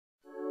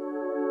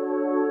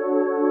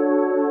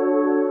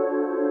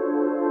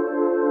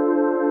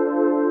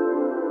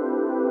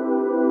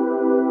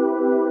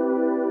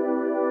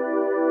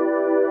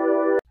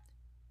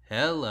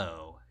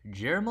Hello,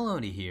 Jerry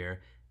Maloney here,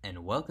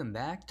 and welcome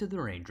back to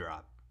The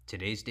Raindrop.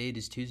 Today's date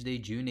is Tuesday,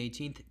 June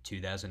 18th,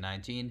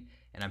 2019,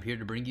 and I'm here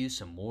to bring you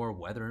some more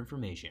weather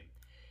information.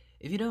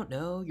 If you don't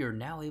know, you're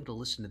now able to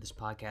listen to this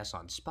podcast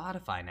on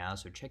Spotify now,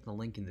 so check the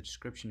link in the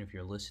description if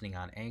you're listening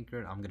on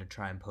Anchor. I'm going to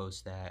try and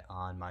post that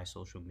on my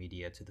social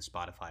media to the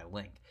Spotify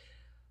link.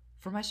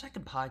 For my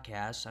second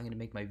podcast, I'm going to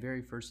make my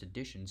very first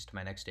additions to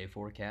my next day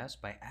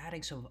forecast by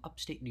adding some of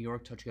upstate New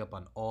York, touching up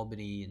on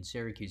Albany and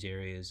Syracuse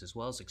areas, as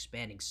well as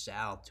expanding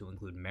south to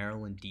include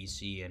Maryland,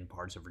 D.C., and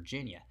parts of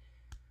Virginia.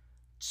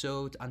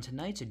 So, on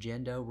tonight's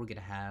agenda, we're going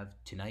to have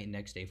tonight and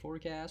next day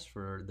forecast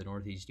for the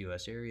Northeast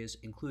U.S. areas,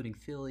 including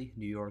Philly,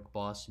 New York,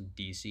 Boston,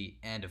 D.C.,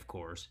 and of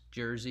course,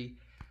 Jersey.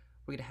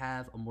 We're going to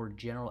have a more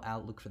general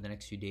outlook for the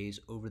next few days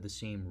over the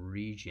same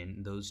region.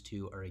 Those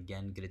two are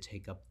again going to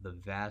take up the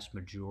vast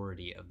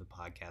majority of the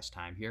podcast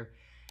time here.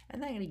 And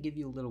then I'm going to give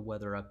you a little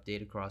weather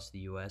update across the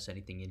U.S.,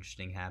 anything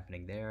interesting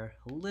happening there,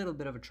 a little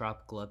bit of a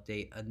tropical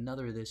update,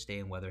 another This Day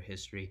in Weather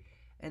History,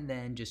 and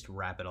then just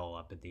wrap it all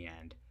up at the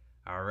end.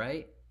 All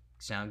right,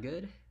 sound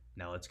good?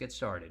 Now let's get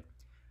started.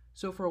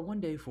 So for a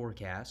one-day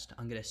forecast,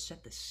 I'm going to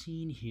set the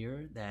scene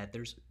here that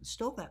there's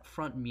still that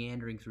front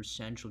meandering through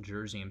central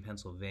Jersey and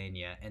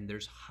Pennsylvania, and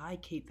there's high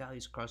Cape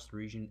values across the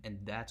region, and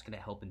that's going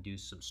to help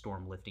induce some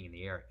storm lifting in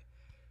the area.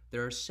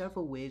 There are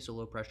several waves of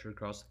low pressure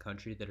across the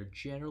country that are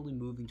generally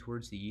moving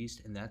towards the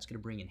east, and that's going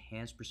to bring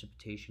enhanced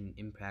precipitation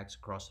impacts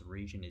across the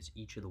region as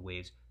each of the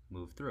waves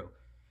move through.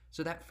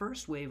 So that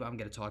first wave I'm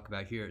going to talk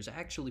about here is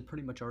actually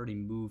pretty much already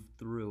moved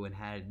through and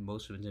had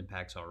most of its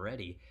impacts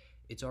already.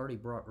 It's already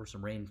brought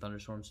some rain and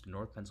thunderstorms to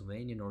North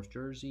Pennsylvania, North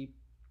Jersey,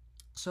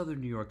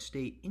 southern New York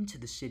State, into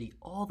the city,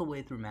 all the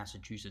way through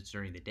Massachusetts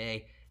during the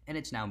day, and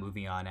it's now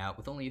moving on out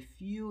with only a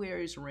few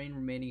areas of rain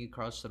remaining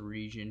across the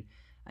region.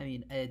 I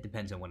mean, it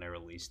depends on when I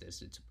release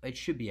this. It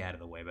should be out of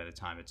the way by the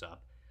time it's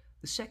up.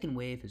 The second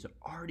wave has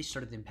already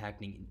started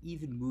impacting and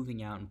even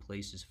moving out in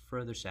places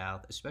further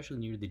south, especially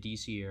near the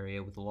DC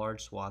area, with a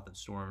large swath of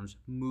storms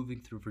moving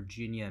through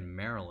Virginia and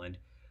Maryland,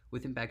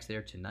 with impacts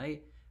there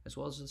tonight, as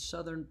well as the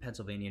southern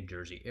Pennsylvania and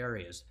Jersey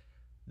areas.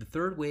 The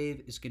third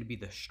wave is going to be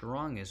the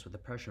strongest, with the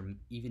pressure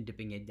even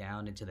dipping it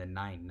down into the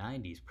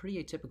 990s,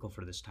 pretty atypical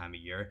for this time of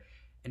year,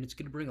 and it's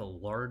going to bring a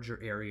larger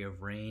area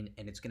of rain,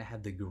 and it's going to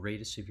have the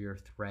greatest severe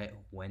threat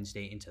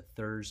Wednesday into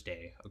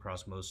Thursday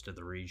across most of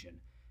the region.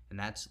 And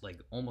that's like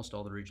almost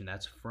all the region.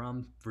 That's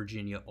from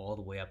Virginia all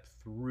the way up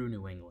through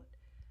New England.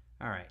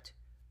 All right,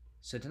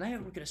 so tonight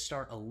we're going to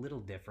start a little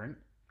different.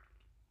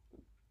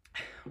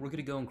 We're going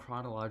to go in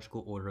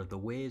chronological order of the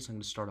waves. I'm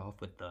going to start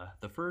off with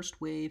the first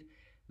wave,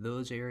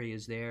 those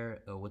areas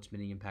there, what's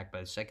been impacted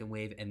by the second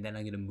wave, and then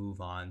I'm going to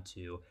move on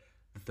to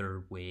the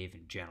third wave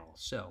in general.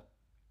 So,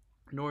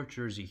 North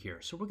Jersey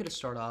here. So we're going to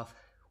start off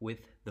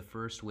with the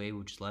first wave,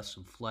 which left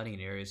some flooding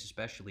in areas,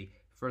 especially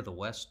further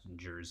west in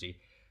Jersey.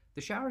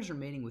 The showers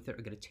remaining with it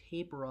are going to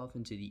taper off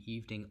into the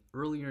evening,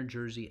 earlier in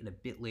Jersey, and a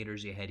bit later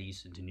as you head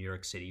east into New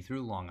York City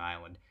through Long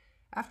Island.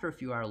 After a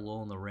few hour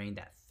lull in the rain,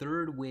 that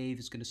third wave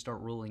is going to start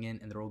rolling in,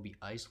 and there will be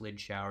isolated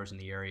showers in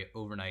the area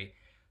overnight,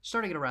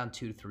 starting at around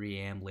 2 to 3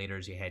 a.m. later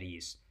as you head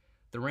east.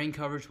 The rain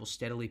coverage will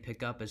steadily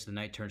pick up as the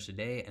night turns to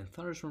day, and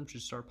thunderstorms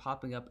should start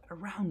popping up at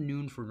around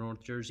noon for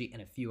North Jersey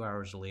and a few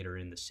hours later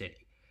in the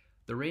city.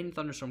 The rain and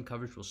thunderstorm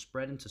coverage will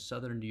spread into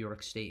southern New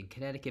York State and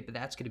Connecticut, but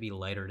that's going to be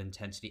lighter in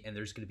intensity, and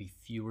there's going to be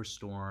fewer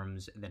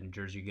storms than in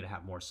Jersey. You're going to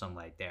have more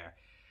sunlight there.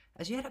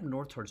 As you head up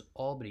north towards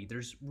Albany,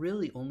 there's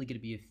really only going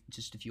to be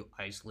just a few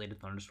isolated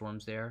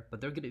thunderstorms there,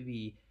 but they're going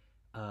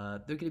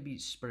to be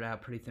spread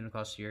out pretty thin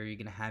across the area. You're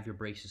going to have your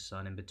breaks of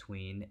sun in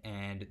between,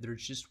 and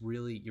there's just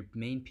really your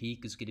main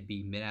peak is going to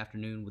be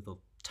mid-afternoon with a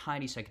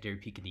tiny secondary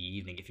peak in the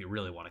evening, if you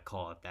really want to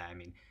call it that. I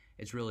mean,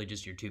 it's really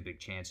just your two big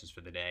chances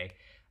for the day.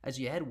 As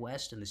you head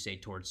west in the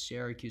state towards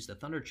Syracuse, the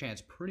thunder chance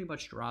pretty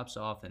much drops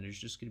off, and there's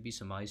just going to be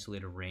some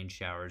isolated rain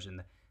showers in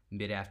the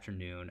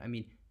mid-afternoon. I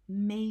mean,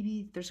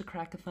 maybe there's a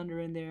crack of thunder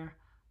in there.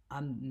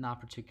 I'm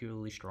not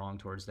particularly strong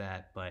towards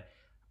that, but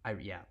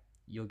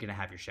you're going to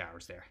have your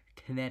showers there.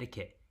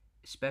 Connecticut,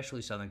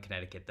 especially southern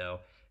Connecticut, though,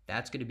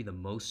 that's going to be the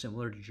most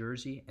similar to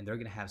Jersey, and they're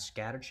going to have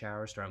scattered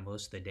showers throughout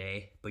most of the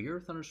day, but your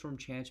thunderstorm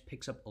chance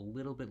picks up a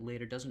little bit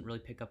later, doesn't really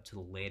pick up to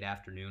the late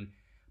afternoon,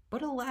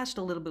 but it'll last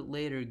a little bit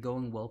later,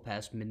 going well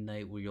past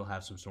midnight, where you'll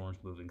have some storms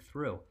moving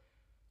through.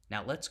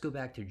 Now let's go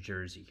back to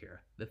Jersey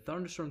here. The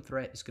thunderstorm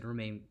threat is going to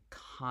remain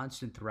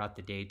constant throughout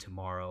the day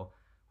tomorrow,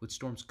 with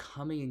storms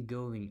coming and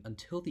going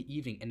until the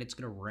evening, and it's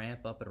going to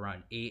ramp up at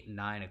around 8 and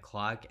 9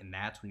 o'clock, and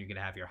that's when you're going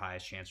to have your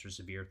highest chance for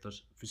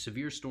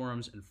severe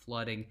storms and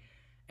flooding,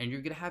 and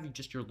you're going to have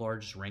just your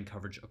largest rain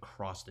coverage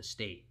across the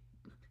state.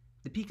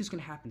 The peak is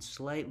going to happen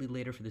slightly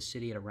later for the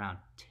city at around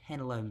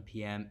 10-11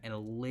 p.m.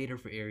 and later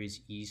for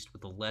areas east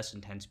with a less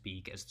intense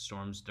peak as the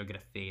storms, they're going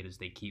to fade as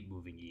they keep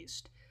moving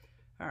east.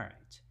 All right.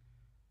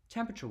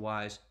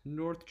 Temperature-wise,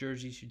 North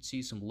Jersey should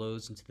see some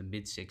lows into the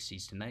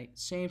mid-60s tonight.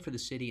 Same for the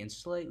city, and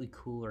slightly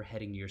cooler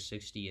heading near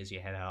 60 as you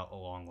head out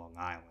along Long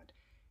Island.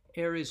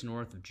 Areas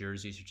north of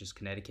Jersey, such as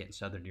Connecticut and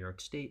southern New York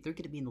State, they're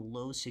going to be in the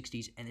low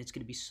 60s, and it's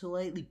going to be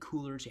slightly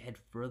cooler as you head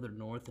further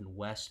north and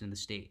west in the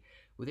state,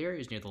 with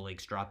areas near the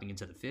lakes dropping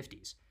into the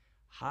 50s.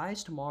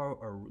 Highs tomorrow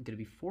are going to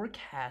be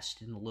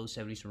forecast in the low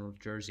 70s for North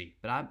Jersey,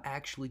 but I'm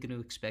actually going to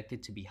expect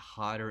it to be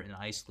hotter in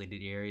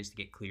isolated areas to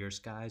get clear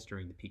skies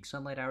during the peak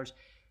sunlight hours,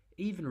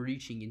 even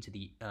reaching into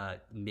the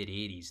mid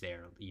 80s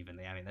there, even.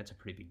 I mean, that's a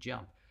pretty big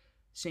jump.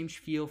 Same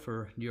feel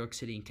for New York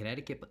City and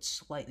Connecticut, but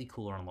slightly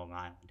cooler on Long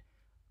Island.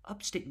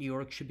 Upstate New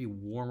York should be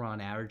warmer on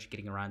average,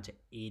 getting around to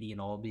 80 in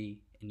Albany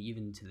and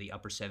even to the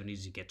upper 70s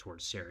as you get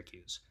towards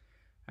Syracuse.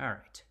 All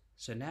right,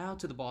 so now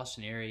to the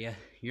Boston area.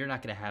 You're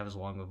not going to have as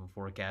long of a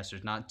forecast.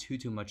 There's not too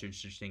much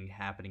interesting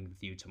happening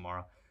with you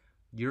tomorrow.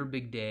 Your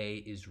big day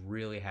is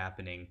really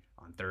happening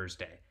on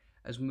Thursday.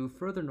 As we move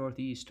further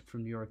northeast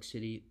from New York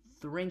City,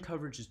 the rain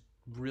coverage is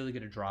really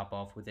going to drop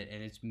off with it,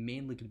 and it's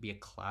mainly going to be a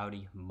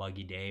cloudy,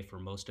 muggy day for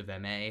most of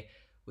MA.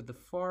 With the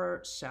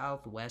far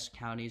southwest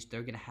counties,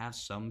 they're going to have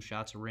some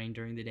shots of rain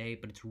during the day,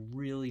 but it's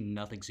really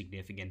nothing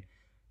significant.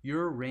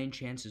 Your rain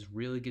chance is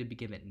really going to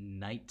begin at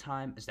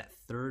nighttime, as that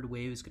third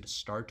wave is going to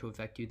start to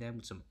affect you then,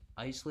 with some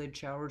isolated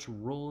showers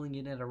rolling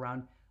in at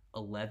around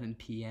 11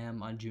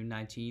 p.m. on June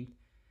 19th.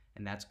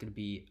 And that's going to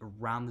be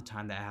around the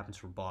time that happens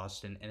for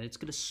Boston. And it's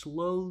going to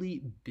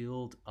slowly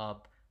build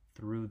up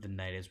through the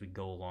night as we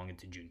go along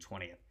into June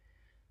 20th.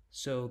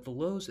 So the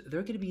lows,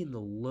 they're going to be in the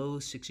low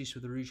 60s for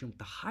the region, with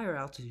the higher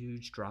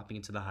altitudes dropping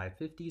into the high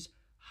 50s.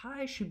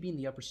 Highs should be in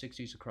the upper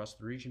 60s across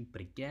the region, but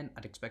again,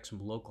 I'd expect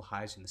some local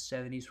highs in the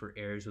 70s for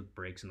areas with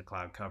breaks in the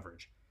cloud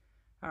coverage.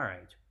 All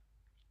right,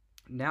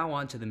 now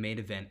on to the main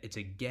event. It's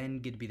again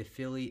going to be the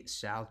Philly,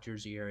 South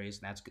Jersey areas,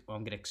 and I'm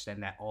going to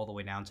extend that all the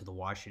way down to the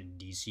Washington,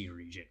 D.C.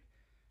 region.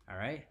 All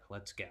right,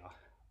 let's go.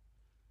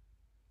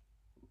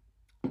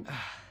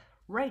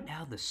 Right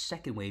now, the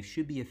second wave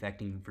should be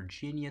affecting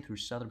Virginia through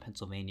southern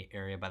Pennsylvania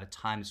area by the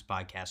time this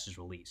podcast is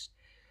released.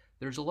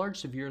 There's a large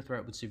severe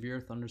threat with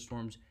severe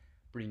thunderstorms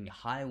bringing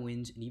high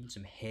winds and even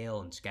some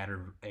hail in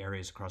scattered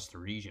areas across the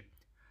region.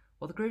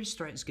 While the greatest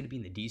threat is going to be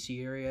in the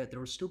DC area, there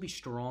will still be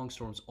strong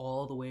storms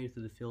all the way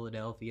through the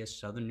Philadelphia,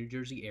 southern New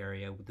Jersey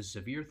area, with a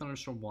severe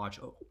thunderstorm watch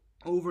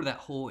over that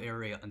whole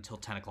area until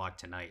 10 o'clock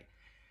tonight.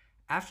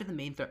 After the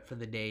main threat for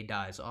the day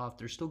dies off,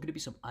 there's still going to be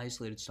some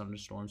isolated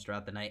thunderstorms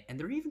throughout the night, and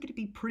they're even going to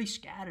be pretty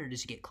scattered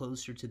as you get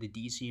closer to the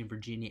DC and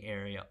Virginia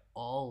area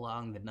all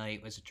along the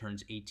night as it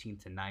turns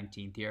 18th to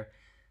 19th here.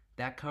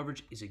 That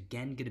coverage is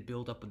again going to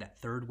build up with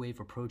that third wave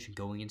approach and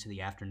going into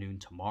the afternoon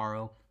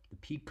tomorrow. The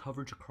peak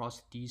coverage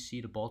across the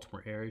DC to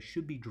Baltimore area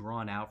should be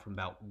drawn out from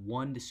about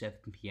 1 to 7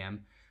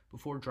 p.m.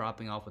 before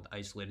dropping off with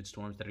isolated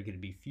storms that are going to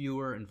be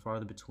fewer and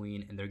farther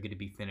between, and they're going to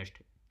be finished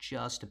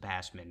just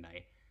past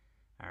midnight.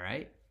 All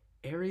right?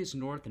 Areas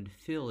north in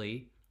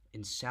Philly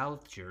and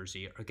South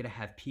Jersey are going to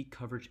have peak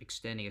coverage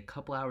extending a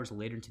couple hours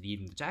later into the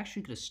evening. It's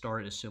actually going to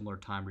start at a similar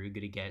time where you're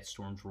going to get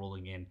storms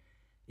rolling in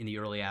the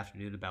early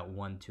afternoon, about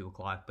 1, 2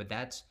 o'clock. But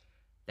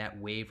that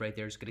wave right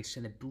there is going to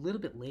extend a little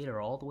bit later,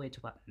 all the way to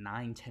about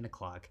 9, 10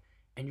 o'clock.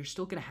 And you're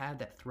still going to have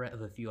that threat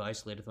of a few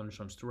isolated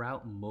thunderstorms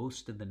throughout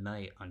most of the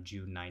night on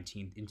June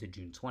 19th into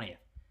June 20th.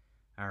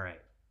 All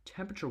right.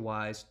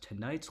 Temperature-wise,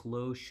 tonight's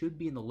low should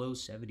be in the low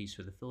 70s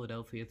for the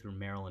Philadelphia through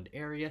Maryland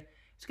area.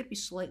 It's going to be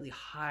slightly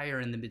higher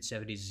in the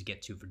mid-70s as you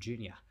get to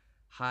Virginia.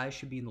 Highs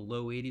should be in the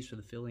low 80s for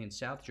the Philly and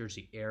South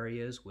Jersey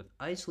areas, with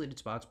isolated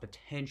spots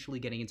potentially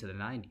getting into the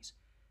 90s.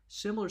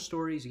 Similar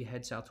story as you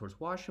head south towards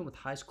Washington, with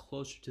highs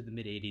closer to the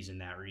mid-80s in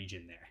that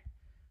region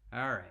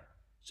there. All right,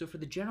 so for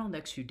the general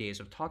next few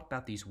days, I've talked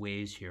about these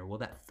waves here. Well,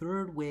 that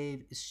third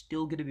wave is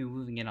still going to be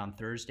moving in on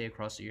Thursday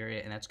across the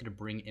area, and that's going to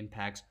bring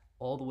impacts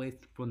all the way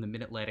from the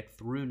Mid-Atlantic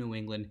through New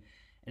England,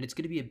 and it's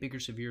going to be a bigger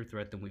severe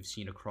threat than we've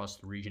seen across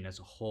the region as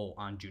a whole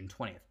on June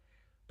 20th.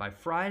 By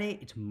Friday,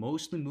 it's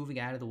mostly moving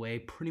out of the way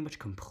pretty much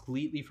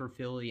completely for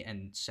Philly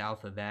and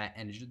south of that,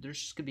 and there's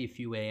just going to be a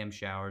few AM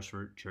showers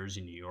for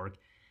Jersey, New York.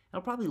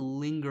 It'll probably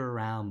linger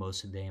around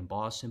most of the day in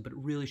Boston, but it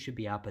really should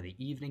be out by the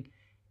evening.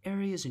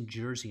 Areas in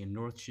Jersey and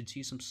North should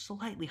see some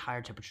slightly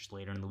higher temperatures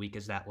later in the week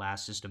as that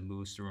last system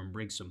moves through and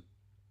brings some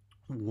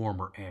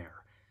warmer air.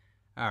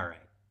 All right.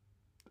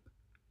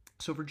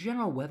 So for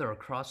general weather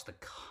across the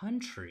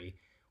country,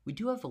 we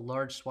do have a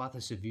large swath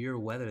of severe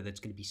weather that's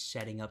going to be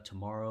setting up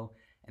tomorrow,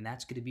 and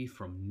it's going to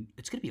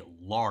be a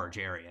large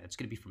area. It's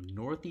going to be from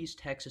northeast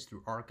Texas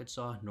through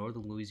Arkansas,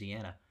 northern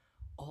Louisiana,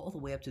 all the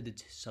way up to the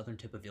southern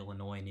tip of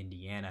Illinois and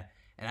Indiana,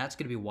 and that's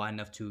going to be wide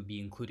enough to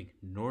be including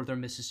northern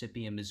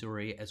Mississippi and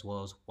Missouri, as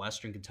well as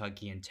western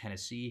Kentucky and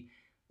Tennessee.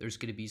 There's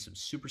going to be some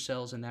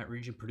supercells in that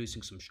region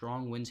producing some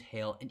strong winds,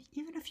 hail, and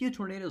even a few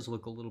tornadoes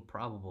look a little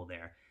probable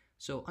there.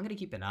 So I'm going to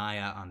keep an eye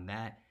out on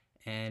that,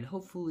 and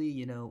hopefully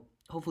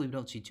we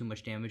don't see too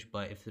much damage,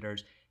 but if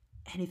there's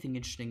anything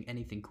interesting,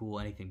 anything cool,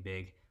 anything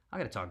big, I'm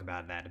going to talk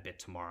about that a bit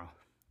tomorrow.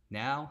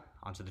 Now,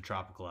 onto the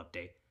tropical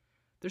update.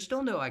 There's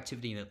still no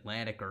activity in the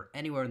Atlantic or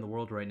anywhere in the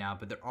world right now,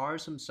 but there are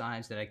some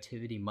signs that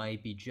activity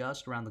might be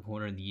just around the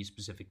corner in the East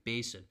Pacific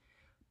Basin.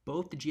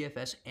 Both the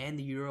GFS and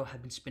the Euro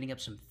have been spinning up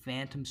some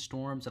phantom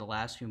storms at the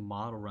last few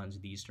model runs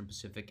of the Eastern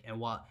Pacific, and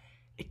while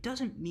it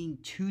doesn't mean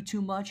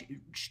too much, it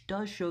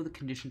does show the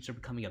conditions are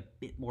becoming a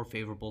bit more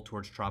favorable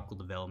towards tropical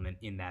development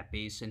in that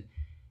basin.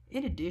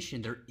 In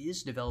addition, there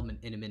is development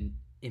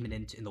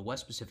imminent in the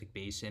West Pacific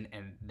Basin,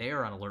 and they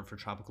are on alert for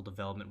tropical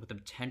development with a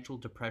potential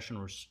depression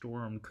or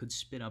storm could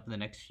spin up in the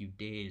next few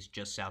days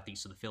just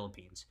southeast of the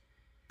Philippines.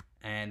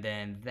 And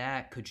then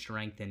that could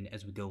strengthen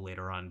as we go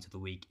later on into the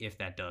week if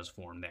that does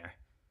form there.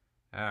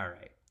 All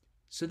right.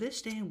 So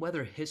this day in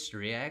weather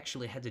history, I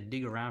actually had to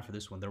dig around for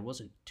this one. There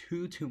wasn't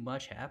too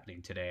much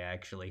happening today,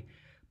 actually.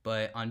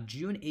 But on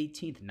June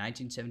 18th,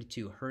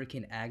 1972,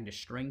 Hurricane Agnes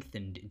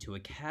strengthened into a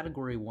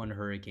Category 1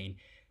 hurricane,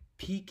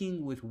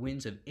 peaking with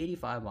winds of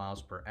 85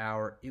 miles per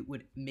hour. It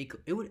would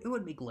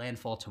make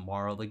landfall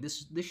tomorrow. Like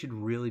this should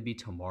really be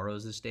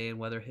tomorrow's this day in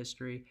weather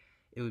history.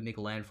 It would make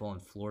landfall in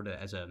Florida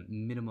as a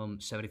minimum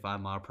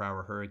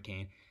 75-mile-per-hour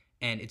hurricane,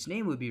 and its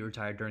name would be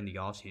retired during the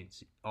off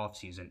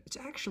season. It's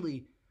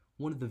actually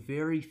one of the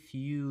very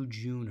few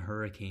June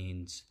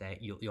hurricanes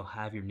that you'll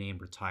have your name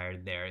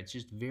retired there. It's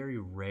just very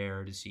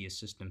rare to see a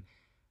system's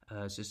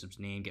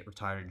name get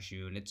retired in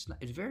June. It's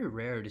very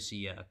rare to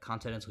see a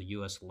continental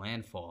U.S.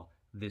 landfall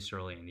this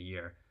early in the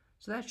year.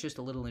 So that's just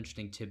a little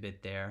interesting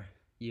tidbit there.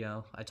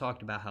 I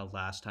talked about how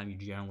last time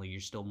you're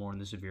still more in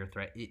the severe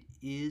threat. It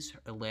is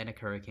Atlantic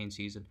hurricane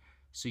season,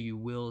 so you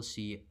will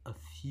see a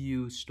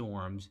few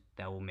storms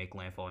that will make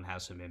landfall and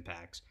have some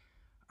impacts.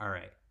 All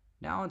right,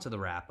 now onto the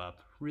wrap up.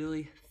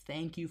 Really,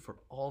 thank you for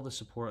all the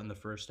support in the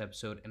first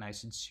episode, and I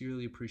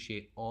sincerely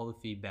appreciate all the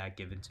feedback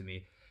given to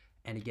me.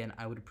 And again,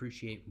 I would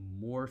appreciate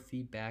more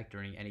feedback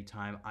during any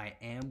time. I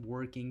am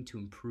working to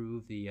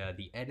improve the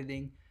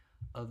editing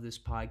of this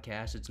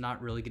podcast. It's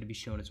not really going to be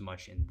shown as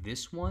much in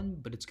this one,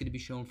 but it's going to be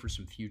shown for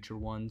some future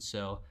ones.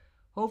 So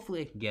hopefully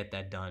I can get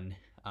that done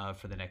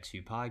for the next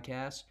few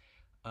podcasts.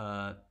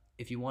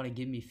 If you want to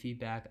give me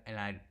feedback, and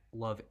I'd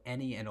love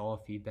any and all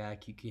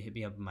feedback, you can hit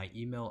me up on my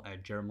email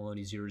at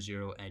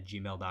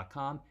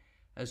jaredmaloney00@gmail.com,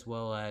 as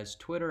well as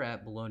Twitter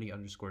at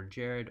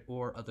Maloney_Jared,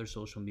 or other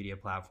social media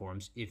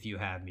platforms if you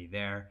have me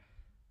there.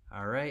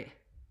 All right,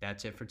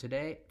 that's it for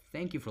today.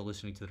 Thank you for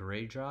listening to The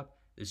Raindrop.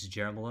 This is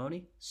Jared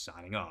Maloney,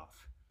 signing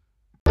off.